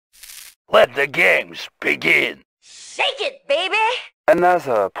Let the games begin. Shake it, baby!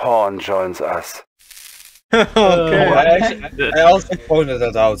 Another pawn joins us. Okay. I also pointed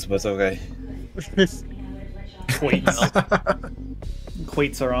that out, but okay.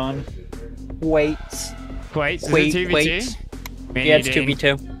 Quates are on. Weights. Wait, is it 2v2? Weights. Yeah, it's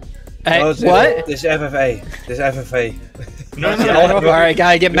 2v2. No, What? This FFA. This FFA. Alright,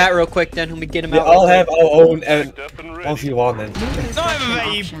 gotta get Matt real quick then. Let me get him We out. all have our own 1v1 then. No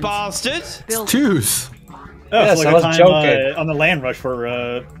FFA, you bastard! Choose. Oh, Yes, so I like was a time joking. on the land rush where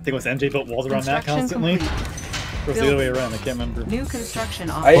I think it was MJ built walls around that constantly. Or was it the other way around? I can't remember. New construction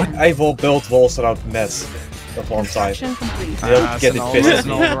option. I will build walls around mess at one time. Construction complete. They'll get it It's an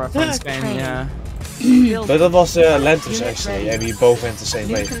busy. old reference game, yeah. But it was Lentus actually, and we both went the same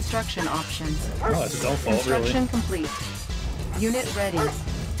New way. construction options. Oh, it's its own fault, really. Construction complete. Unit ready.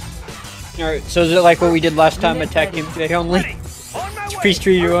 Alright, so is it like what we did last time? Unit Attack ready. MJ only? Freeze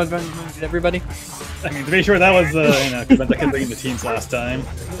tree to everybody? I mean, to be sure, that was, because I kept bringing the teams last time.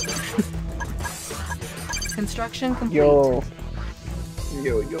 Construction complete. Yo.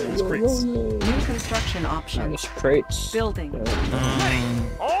 It's crates. New construction options. Crates. Building.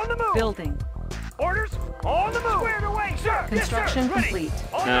 On the move. Building. Orders on the move. Squared away, sir. Construction complete.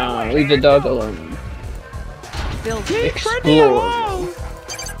 No, leave the dog alone. Building. Explore.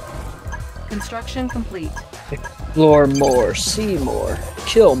 Construction complete. Explore more, see more,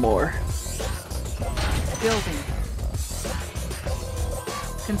 kill more. Building.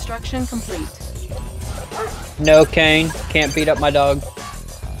 Construction complete. No, Kane. Can't beat up my dog.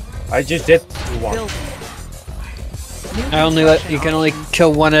 I just did one. Building. New I only let construction you can only options.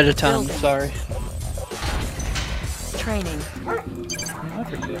 kill one at a time. Building. Sorry. Training.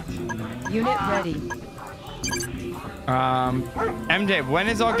 Unit ready. MJ, when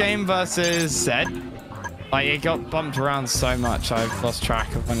is our game versus Zed? Like, it got bumped around so much, I've lost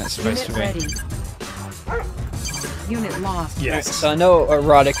track of when it's supposed Unit to be. ready. Unit lost. Yes. So I know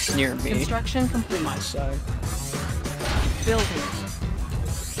erotic's near me. Construction complete. My side. Building.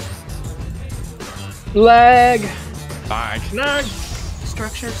 Lag. Bag.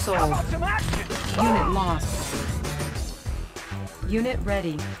 Structure sold. Unit lost. Unit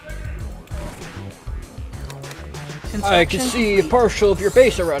ready. I can see a partial of your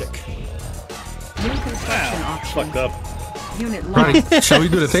base, erotic. New construction options. Fucked up. Unit lost. Alright, shall we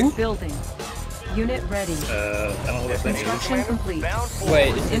do the thing? Building. Unit ready. I don't know what that thing is. Construction complete.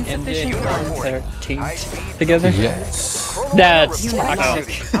 Wait, is it Insufficient MJ funds. their teams together? Yes. That's Unit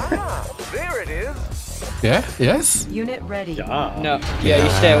toxic. There it is. Yeah? Yes? Unit ready. Ah. No, yeah, you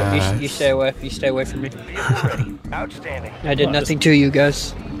stay away. You stay away from me. Vehicle ready. Outstanding. I did nothing to you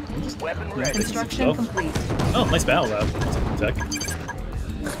guys. Weapon ready. Construction Stuff. complete. Oh, nice battle lab. Tech.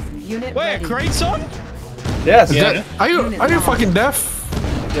 Unit Wait, ready. crates on? Yes, Yeah. Are you fucking deaf?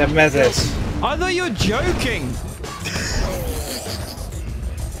 yeah, methods. I thought you were joking.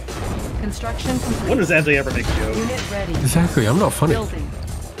 Construction complete. When does MJ ever make a joke? Unit ready. Exactly, I'm not funny. Building.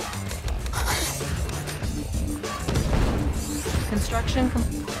 Construction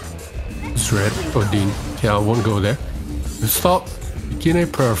complete. It's red. Oh, Dean. Yeah, I won't go there. Stop.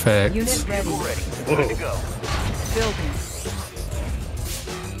 Bikini perfect. Unit ready. Whoa. Ready to go. Building.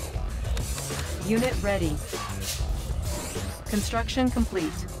 Unit ready. Construction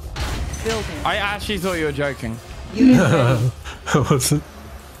complete. Building. I actually thought you were joking. Unit ready. I wasn't.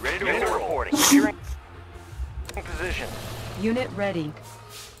 Ready to reporting. Securing position. Unit ready.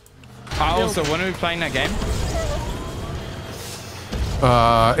 Also, when are we playing that game?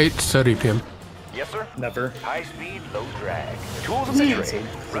 8:30 p.m. Yes, sir. Never. High speed, low drag. Tools of the trade.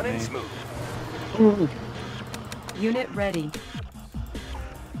 Running smooth. Unit ready.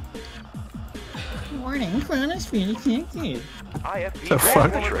 Warning, Clown is really connected. IFP The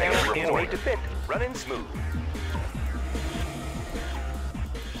fuck? transformer is made to fit. Running smooth.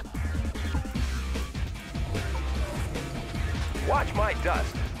 Watch my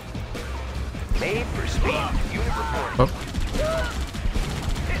dust. Made for speed. Unit reporting. Oh.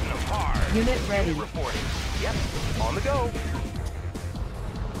 Hitting them hard. Unit ready. Reporting. Yep. On the go.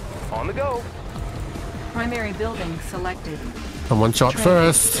 On the go. Primary building selected. Someone shot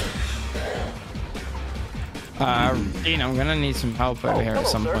first. Dean, I'm gonna need some help over here at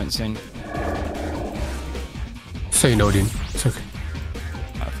some point soon. Say no, Dean. It's okay.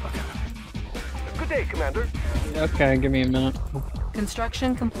 Good day, Commander. Okay, give me a minute.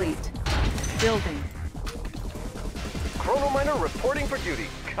 Construction complete. Building. Chrono miner reporting for duty.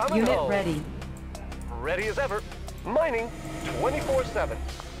 Coming Unit home. ready. Ready as ever. Mining 24/7.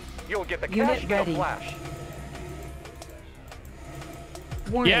 You'll get the Unit cash in a ready. flash.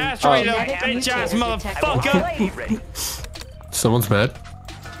 Warning. Yeah, that's right, Genetic little bitch ass mutator detected. motherfucker. Blade ready. Someone's mad.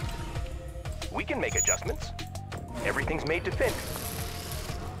 We can make adjustments. Everything's made to fit.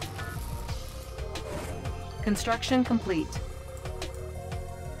 Construction complete.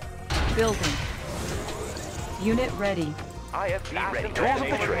 Building. Unit ready. IFV ready.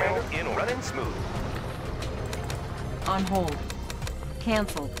 Transmission in running smooth. On hold.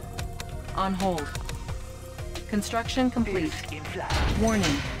 Cancelled. On hold. Construction complete.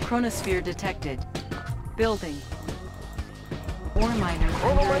 Warning. Chronosphere detected. Building. Ore miner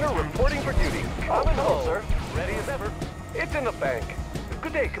Chrono under miner attack. reporting for duty. I'm in hold, sir. Ready as ever. It's in the bank.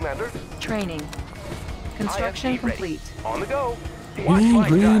 Good day, Commander. Training. Construction IFV ready. complete. On the go. Watch Green, my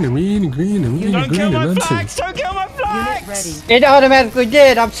green, dust. green, green, green, Don't kill green, my and flags! Don't kill my Unit flags! ready. It automatically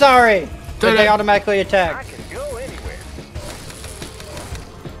did. I'm sorry. But Did they it? automatically I attacked. can go anywhere.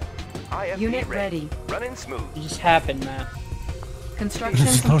 IFV Unit ready. Running smooth. It just happened, man. Construction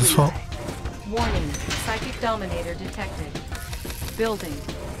It's not his complete. fault. Warning. Psychic dominator detected. Building.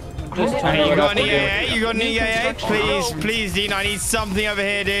 Just Unit trying to You look got up an the EAA? You got an New EAA? construction. Please, Dean, I need something over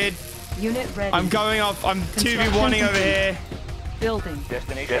here, dude. Unit ready. I'm going off. I'm 2v1ing Construction over here. Building.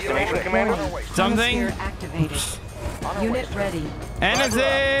 Destination Commander. Something? Chronosphere activated. Unit ready.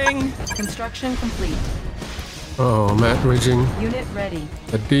 Anything? Construction complete. Oh, Matt raging. Unit ready.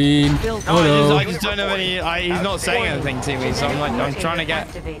 A Dean. Building. Oh no. I just don't know any. He's not saying anything to me, so I'm like, I'm trying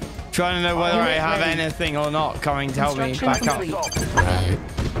to know whether I have anything or not coming to help me back up. Right.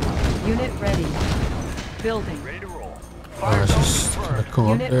 Unit ready. Building. Ready to roll. Oh, it's just gonna go up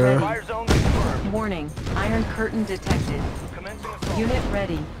Unit there. ready. Fire zone confirmed. Warning. Iron curtain detected. Commencing assault. Unit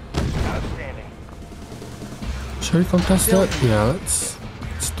ready. Outstanding. Should we contest that? Yeah, let's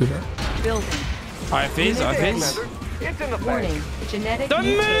do that. Building. IFVs, IFVs. Commander. It's in the bank. Warning. Genetic Don't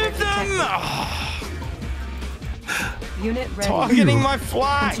mutator move them! detected. Oh, Unit ready. targeting my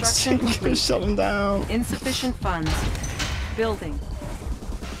flags. Construction complete. Shut them down. Insufficient funds. Building.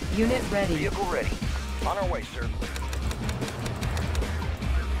 Unit ready. Vehicle ready. On our way, sir.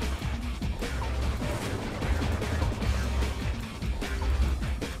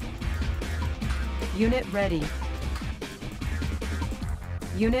 Unit ready.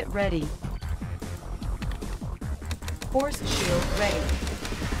 Unit ready. Force shield ready.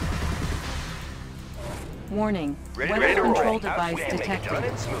 Warning. Ready Weather to roll. control device Outstanding. detected.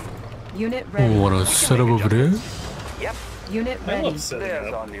 Running smooth. Unit Oh, ready. what a setup over there. Yep. Unit I ready. love setting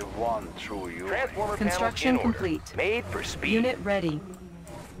There's up. only one true you. Transformer Construction panels in order. complete. Made for speed. Unit ready.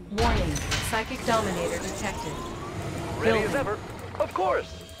 Warning. Psychic dominator detected. ready as building. ever. Of course.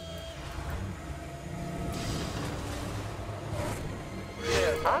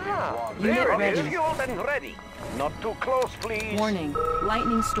 Unit very ready. fueled and ready. Not too close, please. Warning.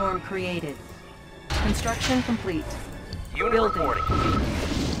 Lightning storm created. Construction complete. Unit building. reporting.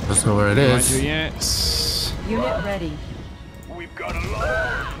 That's not where it My is. 2 units. Unit ready. We've got a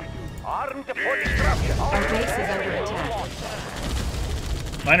load. Armed for destruction. Our base is under attack.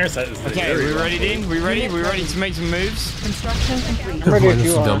 Miner set is the Okay, jury we room. ready, Dean? We ready? We ready to make some moves? Construction complete. I'm ready if Minus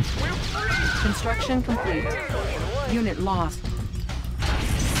you the are. dump. Construction complete. Unit lost.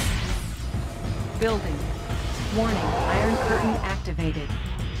 Building. Warning. Iron curtain activated.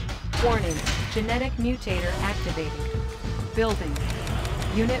 Warning. Genetic mutator activated. Building.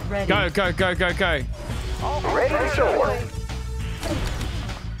 Unit ready. Go, go, go, go, go. Ready to soar.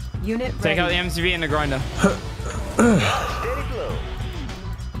 Unit Take out the ready. MCV and the grinder. Steady glow.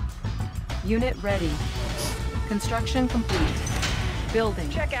 Unit ready. Construction complete. Building.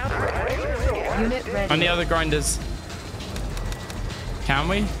 Check out. Ready to soar. Unit And ready. the other grinders. Can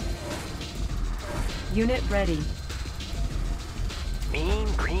we? Unit ready. Mean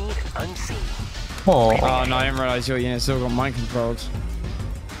green unseen. Oh, Oh no, I didn't realize your unit still got mind controlled.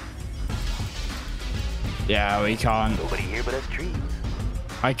 Yeah, we can't. Nobody here but us trees.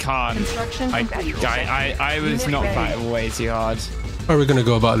 I can't. Construction complete. I was Unit not ready. fighting way too hard. how are we gonna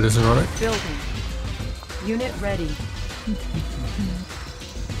go about this, alright? Building. Unit ready.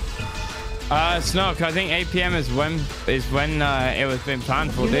 Snook, I think 8 PM is when it was been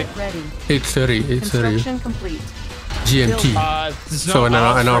planned for, dude. Unit ready. 8:30, 8:30 Construction complete. GMT. It's So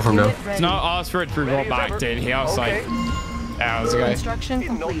not an hour asked from now. Unit It's ready. not asked for it to be brought back, dude. He asked like hours ago. Construction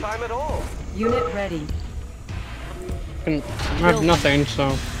In no complete. time at all. Unit ready. I have nothing,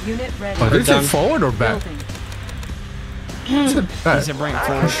 so. Unit ready. Oh, did it say done. forward or back? Building. It said He back. said bring it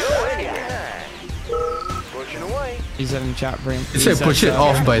forward. Go anytime. Pushing away. He said in chat bring. It said push it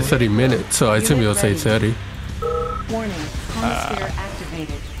off by 30 minutes, so I assume you'll say 30. Warning. Chronosphere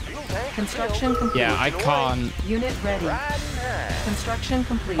activated. Construction complete. Yeah, I can't. Unit ready. Construction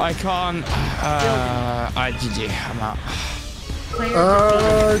complete. I can't. GG. I'm out.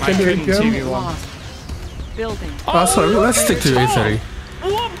 Player Can do couldn't it see again? me. lost. Building. Sorry, let's stick to 8:30.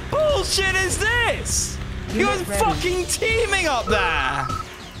 What bullshit is this? You guys fucking teaming up there.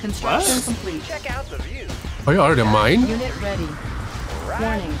 Construction complete. Check out the view. Are you already mine? Unit ready.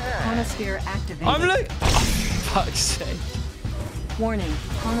 Warning. Chronosphere activated. I'm like, oh, fuck's sake. Warning.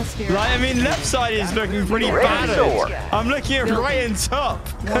 Chronosphere. Like, I mean, left side is looking pretty bad. I'm looking at right and top,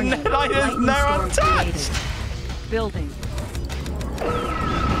 and then like there's no untouched. Building.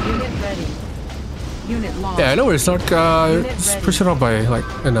 Unit ready. Unit lost. Yeah, I know it's not. It's pushed it up by like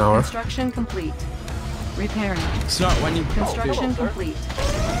an hour. Construction complete. Repairing. It's not when you Construction complete.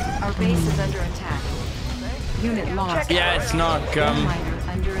 Our base is under attack. Unit lost. Yeah, it's not. Coal miner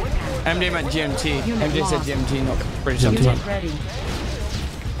under attack. MD meant GMT. Unit MD said lost. GMT, not British. GMT. Unit ready.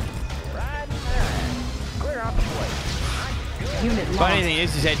 Unit lost. Funny thing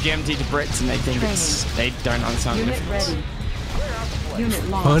is, you said GMT to Brits, and they think it's they don't understand the Unit difference. ready. Unit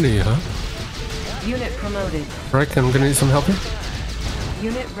lost. Funny, huh? Unit promoted. Right, I'm gonna need some help here.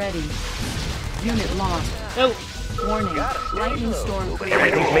 Unit ready. Unit lost. Oh. Warning. Lightning storm created.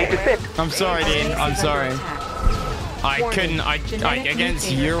 Everything's made to fit. I'm sorry, Dean. I'm sorry. I couldn't. I against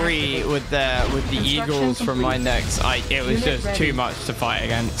Yuri with the Eagles from my next. It was just too much to fight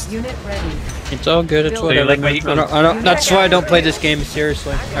against. Unit ready. It's all good. It's whatever. I don't. That's why I don't play this game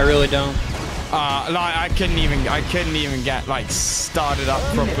seriously. I really don't. Like I couldn't even get like started up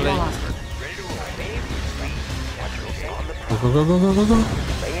Unit properly. lost. Go, go, go, go, go, go, go.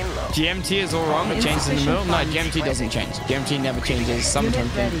 GMT is all wrong. It changes in the middle. No, GMT doesn't change. GMT never changes. Sometimes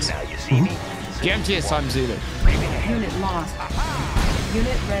Unit ready. changes. GMT is time Zulu. Unit lost.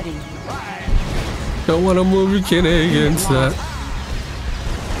 Unit ready. Don't wanna move your chin against that.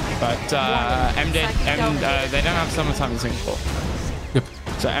 But MD, they don't have summertime in Singapore. Yep.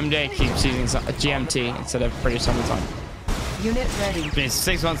 So MD keeps using GMT instead of British summertime. Unit ready. It's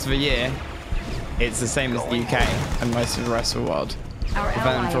 6 months of a year. It's the same as the UK and most of the rest of the world. Our But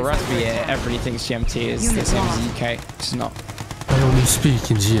then ally for the is rest of the under year, attack. everybody thinks GMT is the Unit same as lost. the UK. It's not. I only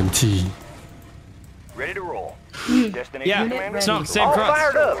speak in GMT. Ready to roll. Destination Yeah, commander. it's not the same All for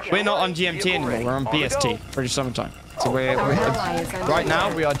fired us. up. We're not on GMT anymore. We're on BST, British summertime. So we're Our ally is under right now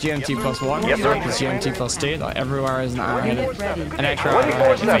attack. we are GMT plus 1. Yes, sir. It's GMT plus 2. Like everywhere is an hour ahead. Unit ready. An extra hour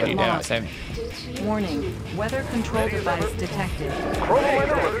ahead if you do daylight saving. Warning. Weather control device detected.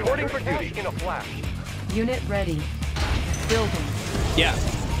 Chronometer reporting for duty in a flash. Unit ready. Building. Yeah.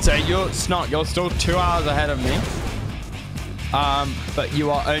 So you're still 2 hours ahead of me. But you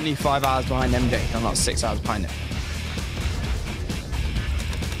are only 5 hours behind MD. I'm not 6 hours behind him.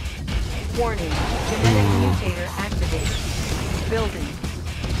 Warning. Genetic mutator activated. Building.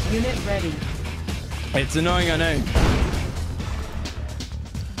 Unit ready. It's annoying, I know.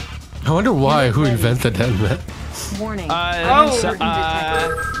 I wonder why, who invented that, man. Warning.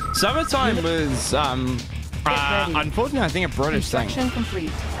 Summertime was unfortunately I think a British thing. Construction complete.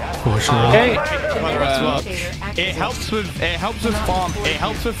 Fortunately. Hey. By the rest of the world. Mutator activated. It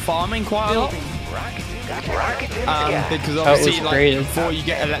helps with farming quite a lot. Building. Because was obviously created. before you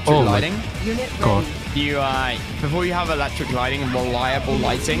get electric Oh my lighting, Unit God. ready. you before you have electric lighting and reliable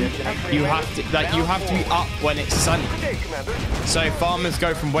lighting, you have to be up when it's sunny. So farmers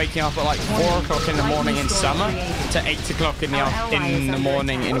go from waking up at like 4 o'clock in the morning in summer to 8 o'clock in the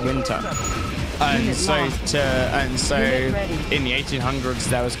morning in winter. And so in the 1800s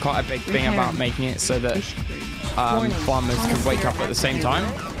there was quite a big thing about making it so that farmers could wake up at the same time.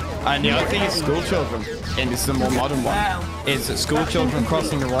 And the other thing is school children, and it's the more modern one, is that school children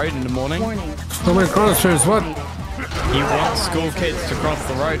crossing the road in the morning. Warning. So many chronospheres, what? You want school kids to cross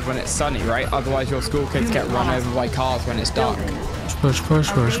the road when it's sunny, right? Otherwise your school kids get run over by cars when it's dark. Push, push,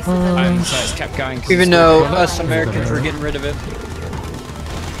 push, And push. so it's kept going. 'cause Even it's though school- us Americans were getting rid of it.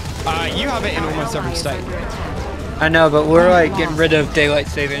 you have it in almost every state. I know, but we're like getting rid of daylight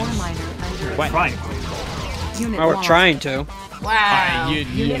savings. When? Unit Oh, we're lost. trying to.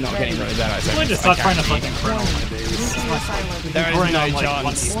 You're not getting rid of that, I I think. just stop trying to fucking kernel my days. There is Bring no on, like, chance.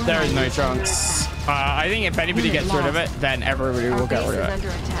 once- There is no chance. I think if anybody Unit gets rid of lost. it, then everybody Our will base get rid is of it. under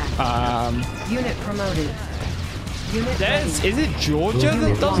attack. Unit promoted. Unit ready. Is it Georgia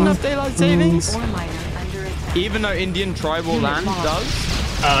that doesn't have daylight savings? Ore miner under attack. Even though Indian tribal Unit land lost. does?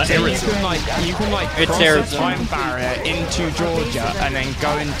 So you can like It's cross a Arizona. time barrier into Georgia and then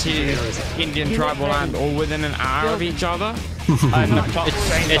go into Indian tribal land all within an hour of each other. And the clock's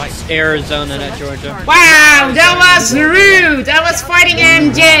saying like It's Arizona, not Georgia. Wow, that was rude! I was fighting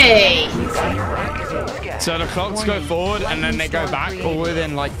MJ! so the clocks go forward and then they go back all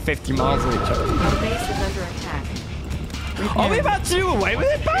within like 50 miles of each other. Our base is under attack. Are we about to do away with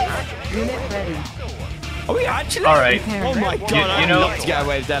it, Beth? Unit ready. Are we actually? All right. Oh my god, You I'd know- love to get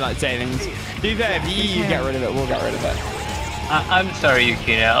away with daylight savings. To be fair, if you get rid of it, we'll get rid of it. I'm sorry,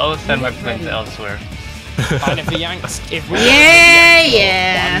 Yukina. I'll send my friends elsewhere. And if the Yanks, if we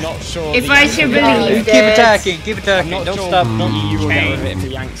Yeah. I'm not sure. If the I Yanks should will believe Keep that. attacking, keep I'm attacking. not Don't sure stop. the EU will get rid of it Kane. if the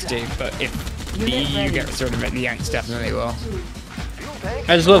Yanks do, but if the EU gets rid of it, the Yanks definitely will.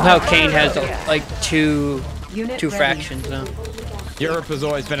 I just love how Kane has like two Unit ready. fractions now. Europe has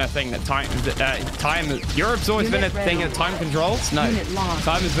always been a thing that Europe's always been a thing that time controls. No, Unit lost.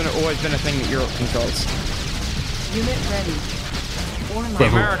 time has always been a thing that Europe controls. Unit ready. The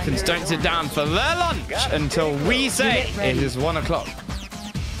Americans don't sit down for their lunch until we say it is 1 o'clock.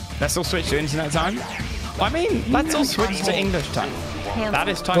 Let's all switch to internet time. I mean, let's all switch to English time. That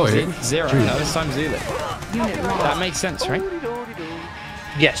is time zero. That is time Zulu. That makes sense, right?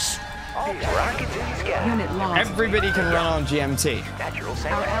 Yes. Unit lost. Everybody can run on GMT.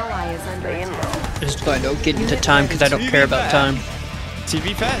 Our ally is under attack. Just so I don't get into time because I don't care about time. To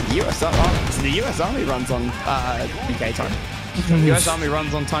be fair, the US Army runs on UK time. The US Army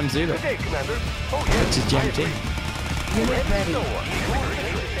runs on time Zulu, which is GMT. Unit ready.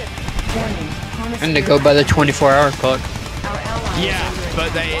 Warning. And to go by the 24-hour clock. Our ally Yeah, is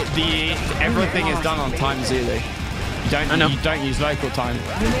under but everything is done on time Zulu. You don't use local time.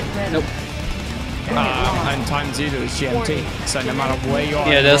 Unit ready. Nope. And time Zulu is GMT. So no matter where you are.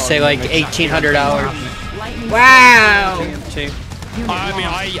 Yeah, they'll say like exactly 1800 hours. Wow. GMT. I mean,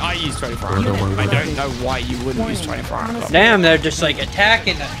 I use 24 hours. I don't know why you wouldn't use 24 hours. Damn, they're just like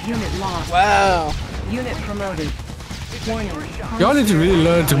attacking them. Unit lost. Wow. Unit promoted. Warning. Y'all need to really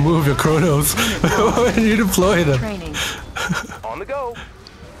learn to move your chronos when you deploy them. Training. On the go.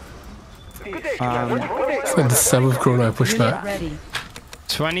 Good day, It's like the 7th chrono I pushed Unit back. ready.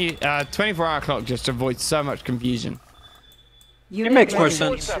 24-hour clock just avoids so much confusion. Unit It makes more ready.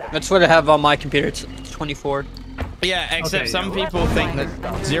 sense. That's what I have on my computer. It's 24. Yeah, except some people think that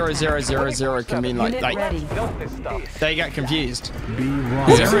 0000 can mean Unit like ready. they get confused.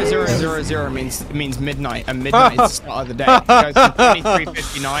 0000 means midnight, and midnight is the start of the day. It goes from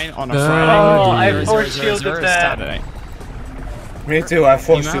 23:59 on a Friday. Oh, I 0000 force is shielded that. Saturday. Me too, I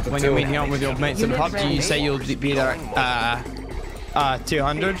forced you When to you're do. meeting up with your mates in PUBG, you say you'll be there at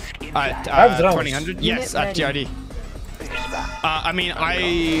 200, I've done 2000. Yes, at GID. I mean,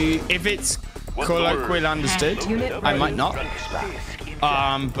 if it's colloquially understood, I might not.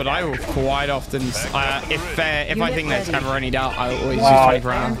 But I will quite often, if I think there's ever any doubt, I'll always use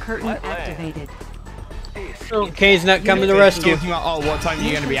 24 Iron hours. curtain activated. Kane's not coming to rescue. Talking about, oh, what time are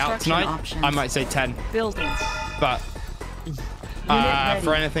you going to be out tonight? I might say 10. Buildings. But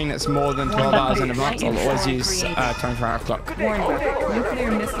for anything that's more than 12 hours in advance, I'll always use 24-hour clock. Warning.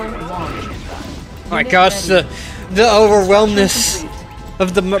 Nuclear missile launch. Oh my gosh, the overwhelmness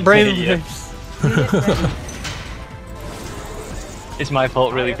of the brain. Unit ready. It's my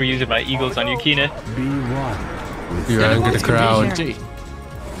fault, really, for using my eagles on Yukina. You anger the crowd.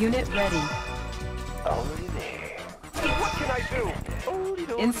 Unit ready. What can I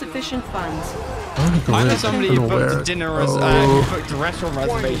do? Insufficient funds. I know somebody who booked a dinner, who booked a restaurant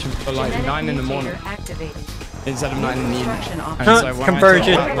reservation for like Genetic 9 in the morning mutator activated. instead of 9 in the evening. Construction And options. so when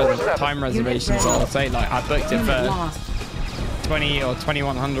Conversion. I talk about time reservations, I'll say like I booked it Unit for lost. 20 or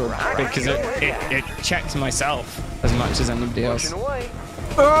 2100 because it checks myself as much as anybody else.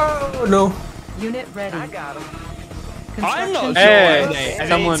 Oh no. Unit ready. I'm not sure. Hey, I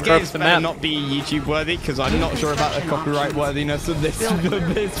someone think broke it's the better map. not be YouTube worthy because I'm not sure about the copyright worthiness of this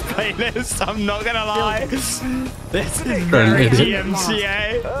playlist. I'm not gonna lie. This is very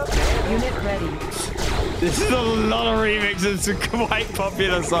GMCA. Unit ready. This is a lot of remixes to quite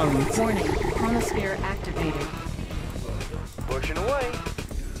popular songs. Warning. Chronosphere activated. Pushing away.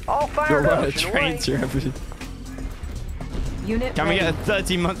 All You're fired about up. to train through everything. Unit Can we ready. get a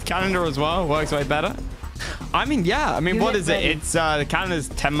 13-month calendar as well? Works way better. I mean, yeah. I mean, what Unit is it? ready. It's the calendar's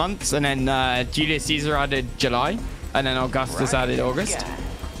 10 months, and then Julius Caesar added July, and then Augustus added August.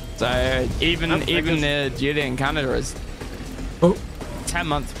 So even the Julian calendar is 10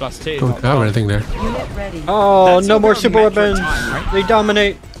 months plus 2. Don't not have 12. anything there. Unit ready. Oh, That's no all more about super metric weapons. time, right? They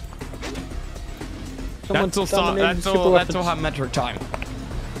dominate. Let's all start. Let's all have metric time.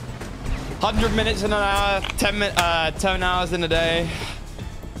 100 minutes in an hour, 10 hours in a day.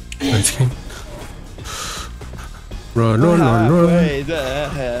 Nice game. Run, run, run, run. Halfway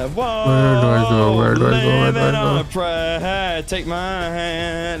there. Whoa, Where do I go? Where do I go? Where do I living on go? a prayer. Take my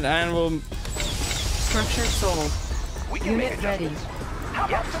hand and we'll. Structure sold. Unit ready.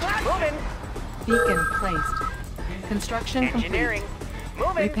 Moving. Beacon placed. Construction Engineering. complete.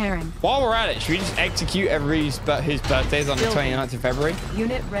 Moving. Repairing. While we're at it, should we just execute whose birthday's on the 29th of February?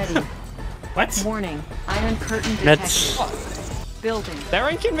 Unit ready. What? Warning. Iron curtain detected. That's Building. They're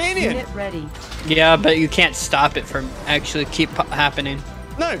inconvenient. Unit ready. Yeah, but you can't stop it from actually keep happening.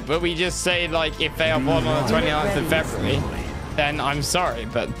 No, but we just say, like, if they are born on the 29th of February, then I'm sorry,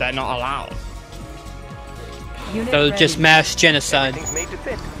 but they're not allowed. Unit So ready. just mass genocide. Everything's made to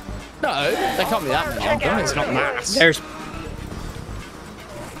fit. No, there can't be that many of them. It's not mass. There's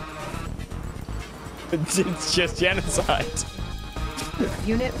It's just genocide.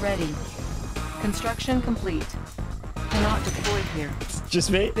 Unit ready. Construction complete. Cannot deploy here.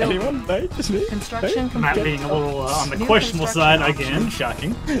 Just me? Anyone? No, just me? Construction Matt complete. being a little on the New questionable construction side again,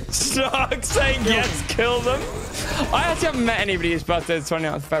 shocking. Stark saying yes, kill them. I actually haven't met anybody whose birthday is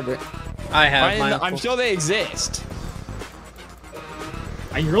 29th of February. I have my I'm sure they exist.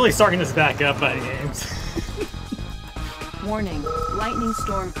 Are you really starting this back up by games? Warning. Lightning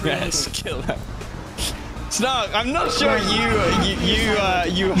storm created. Yes, kill them. Snark, I'm not sure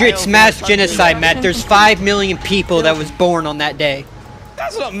you. It's mass genocide, Matt. There's 5 million people that was born on that day.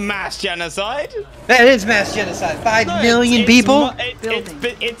 That's not mass genocide. That is mass genocide. 5 No, million people.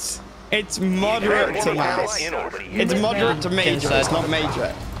 It's moderate to mass. It's moderate to major. Genocide. It's not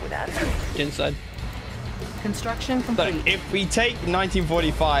major. Genocide. Construction Look, complete. if we take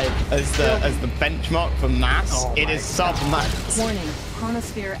 1945 as the benchmark for mass, it is sub-mass. Warning.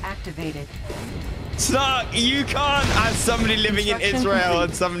 Chronosphere activated. Snark, you can't, as somebody living in Construction Israel complete.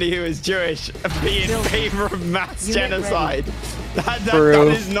 and somebody who is Jewish, be in Building. favor of mass Unit genocide. That True.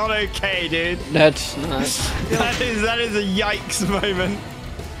 is not okay, dude. That's not. That is a yikes moment.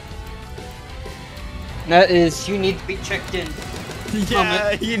 That is. You need to be checked in.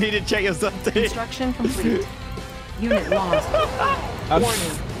 Yeah, you need to check yourself, dude. Construction complete. Unit lost.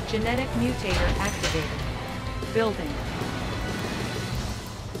 Warning. Genetic mutator activated. Building.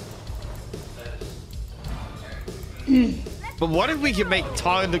 But what if we could make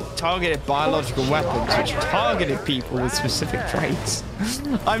targeted biological weapons which targeted people with specific traits?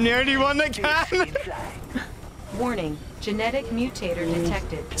 I'm the only one that can. Warning. Genetic mutator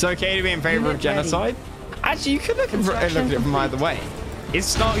detected. It's okay to be in favor of Unit ready. genocide? Actually, you could look at Construction it from either way. Is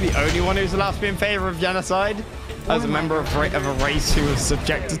Snark the only one who's allowed to be in favor of genocide as a member of a race who was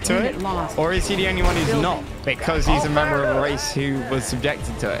subjected to it? Unit lost. Or is he the only one who's not because he's a member of a race who was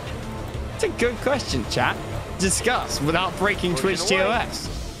subjected to it? It's a good question, chat. Discuss without breaking Twitch TOS.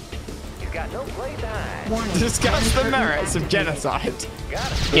 You've got no play time. Warning. Discuss the merits of genocide.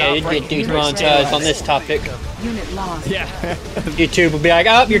 Yeah, you'd get demonetized on this topic. Unit lost. Yeah. YouTube will be like,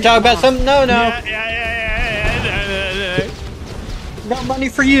 oh, you're talking about something? No, no. Yeah. Not money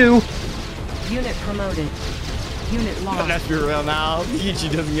for you. Unit promoted. Unit But lost. let's be real now.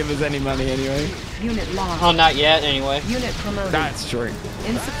 YouTube doesn't give us any money anyway. Unit lost. Oh, not yet, anyway. Unit promoted. That's true.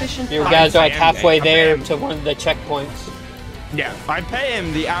 Insufficient You funds. guys are like I am halfway there. there to one of the checkpoints. Yeah, I pay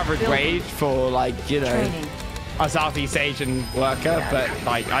him the average Building. wage for, like, you know, Training. a Southeast Asian worker, but,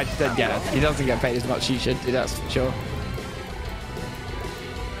 like, yeah, he doesn't get paid as much as he should do, that's for sure.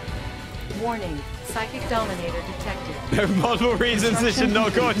 Warning. Psychic dominator detected. Multiple reasons this should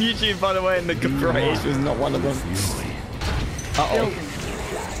not go on YouTube, by the way, and the Korean was not one of them. Building.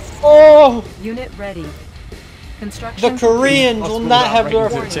 Oh, Unit ready. the Construction Koreans will not have their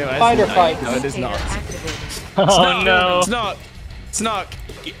Warning. fighter fights. No, it is mutator not. activated. Oh no. Snark.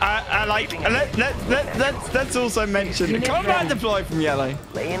 I like. Let's also mention. Unit Combat ready. deploy from yellow.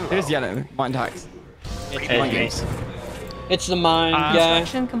 Laying low. Here's yellow. Mind hacks. Mind Hey, games. It's the mine guy.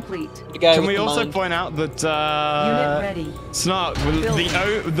 Construction complete. The guy Can with we the also mine. point out that Unit ready. Snark,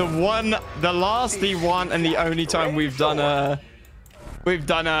 the last, the one, and the only time we've done a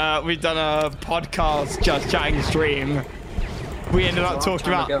podcast just chatting stream, we ended up talking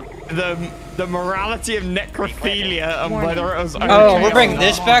about the morality of necrophilia and whether it was okay. Oh, we're or bringing not.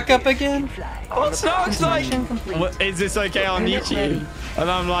 this back up again? Well, Snark's like, Construction complete. is this okay on Unit YouTube? ready. And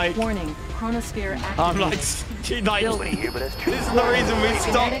I'm like, Warning. Chronosphere activated. I'm like, Building. Here, but it's too this is the reason we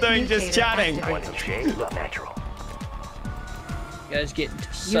stopped Genetic doing just mutator chatting. activated. Once some shades of natural. You guys get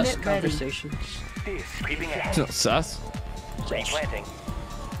into sus Unit ready. conversations. Creeping It's ahead. not sus. Replanting.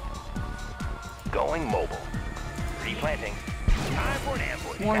 Going mobile. Replanting. Time for an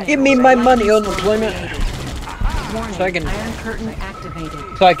ambush. Warning. Give me my money on deployment Warning. so I can- Iron curtain activated.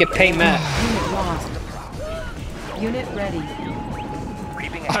 so I can pay Matt. Unit lost. Unit ready.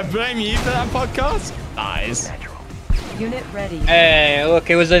 Creeping I ahead. blame you for that podcast. Nice. Natural. Unit ready. Hey, look,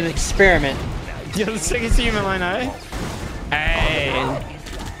 it was an experiment. You're the sickest human I know. Hey.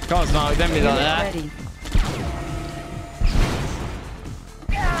 Come on, Snark, don't be like Unit that. ready.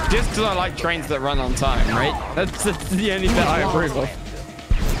 Just because I like trains that run on time, right? That's the only bit I approve of.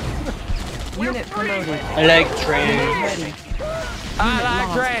 Unit promoted. I like Unit trains. ready. I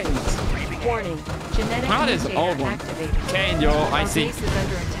like trains. Warning. Genetic That is an mutator old one. activated. Okay, yo, I Our see. base is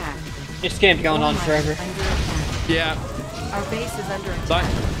under attack. This game's going on forever. Under attack. Yeah. Our base is under Like,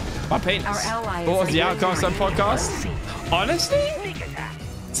 attack. my penis. Our ally What was is the under outcome of that podcast? Honestly,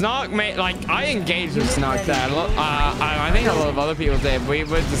 Snark made like I engaged with Snark there. I think a lot of other people did. We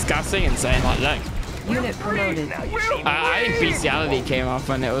were discussing and saying like, look, Unit promoted. I think bestiality came up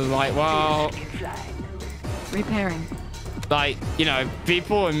and it was like, well, Repairing. like, you know,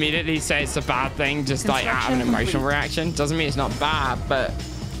 people immediately say it's a bad thing just like out of an emotional reaction. Doesn't mean it's not bad, but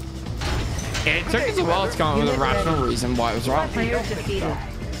it took us a while to come up with a rational reason why it was wrong. Player defeated.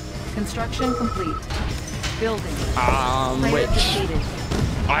 Construction complete. Building. Player Which defeated.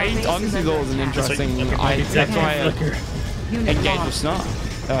 I honestly thought was an interesting. That's why I Unit engaged with lost. Snark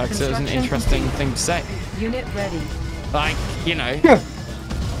because it was an interesting thing to say. Unit ready. Like, you know.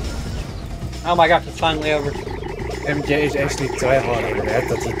 Oh my gosh, it's finally over. MJ is actually tryharding in that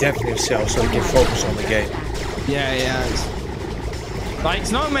he definitely himself so he can focus on the game. Yeah. Like,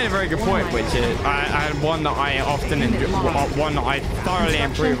 Snark made a very good point, which is I had one that I often one that I thoroughly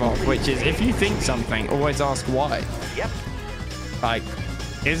improve of, which is if you think something, always ask why. Yep. Like,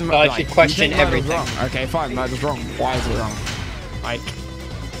 isn't I like, should question you think murder's everything. wrong. Okay, fine, murder's wrong. Why is it wrong? Like,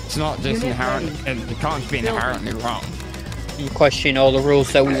 it's not just Unit inherent. ready. It can't be inherently wrong. You question all the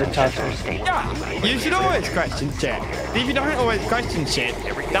rules that we were taught to. Yeah, you should always question shit. If you don't always question shit,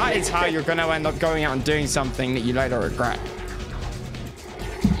 that is how you're going to end up going out and doing something that you later regret.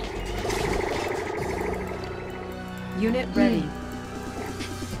 Unit ready.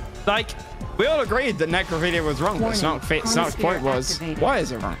 Like, we all agreed that Necrophilia was wrong, but Snark's point was, why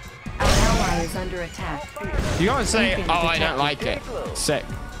is it wrong? Our ally is under attack. You can't say, oh, I don't like it. Sick.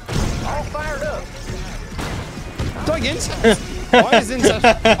 All fired up. It's like incest. Why is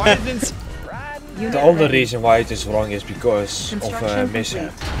incest? Unit The only ready. reason why it is wrong is because of Construction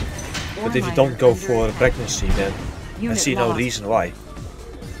mishap. complete. But if you don't go for a pregnancy, then I Unit see no lost. reason why.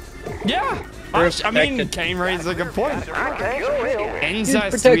 Yeah. I mean, Kane raised a good point.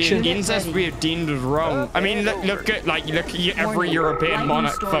 Incest we have deemed as wrong. I mean, look at every European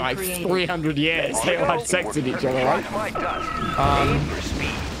monarch for like 300 years. They all had sex with each other, right?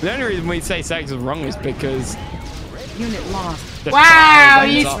 The only reason we say sex is wrong is because Unit lost. the Wow, child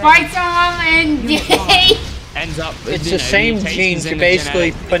you ends up- spiked someone and ends up. It's you the know, same mutations genes. in You're the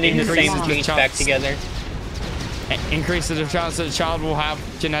basically genetic putting the same increases genes the back chance- together. Increases the chance that the child will have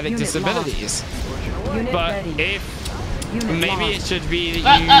genetic Unit disabilities. Unit But ready. if Unit maybe it lost. should be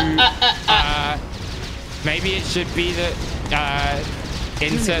that you maybe it should be that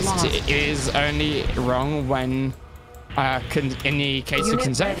incest lost. is only wrong when in the case of Unit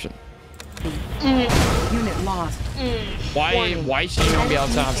conception. Unit lost. Why should you not be able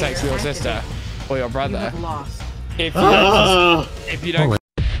to have sex with your sister or your brother Unit lost. if you don't